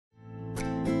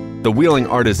The Wheeling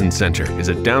Artisan Center is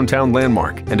a downtown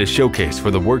landmark and a showcase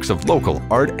for the works of local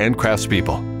art and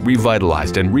craftspeople.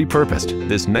 Revitalized and repurposed,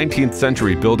 this 19th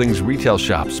century building's retail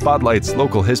shop spotlights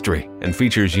local history and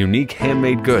features unique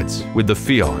handmade goods with the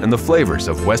feel and the flavors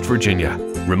of West Virginia.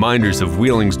 Reminders of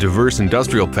Wheeling's diverse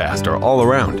industrial past are all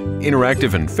around,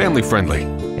 interactive and family-friendly,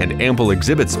 and ample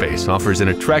exhibit space offers an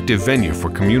attractive venue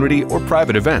for community or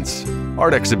private events,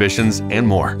 art exhibitions, and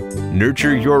more.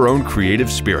 Nurture your own creative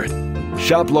spirit.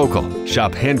 Shop local,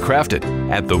 shop handcrafted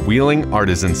at the Wheeling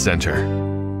Artisan Center.